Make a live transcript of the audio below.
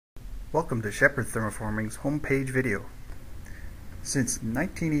Welcome to Shepherd Thermoforming's homepage video. Since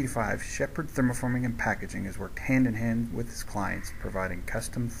 1985, Shepherd Thermoforming and Packaging has worked hand in hand with its clients, providing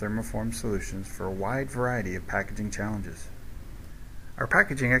custom thermoform solutions for a wide variety of packaging challenges. Our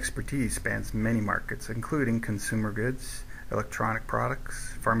packaging expertise spans many markets, including consumer goods, electronic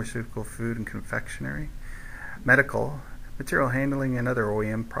products, pharmaceutical, food and confectionery, medical, material handling, and other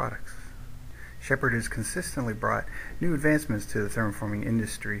OEM products. Shepherd has consistently brought new advancements to the thermoforming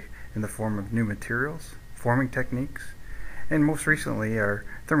industry in the form of new materials, forming techniques, and most recently our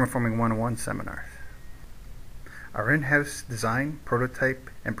Thermoforming 101 seminars. Our in-house design, prototype,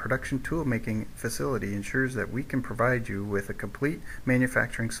 and production tool-making facility ensures that we can provide you with a complete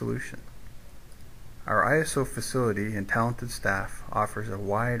manufacturing solution. Our ISO facility and talented staff offers a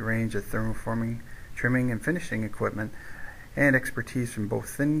wide range of thermoforming, trimming, and finishing equipment and expertise from both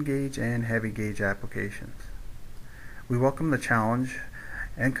thin gauge and heavy gauge applications. We welcome the challenge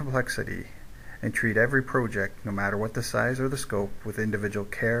and complexity and treat every project, no matter what the size or the scope, with individual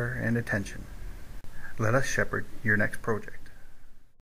care and attention. Let us shepherd your next project.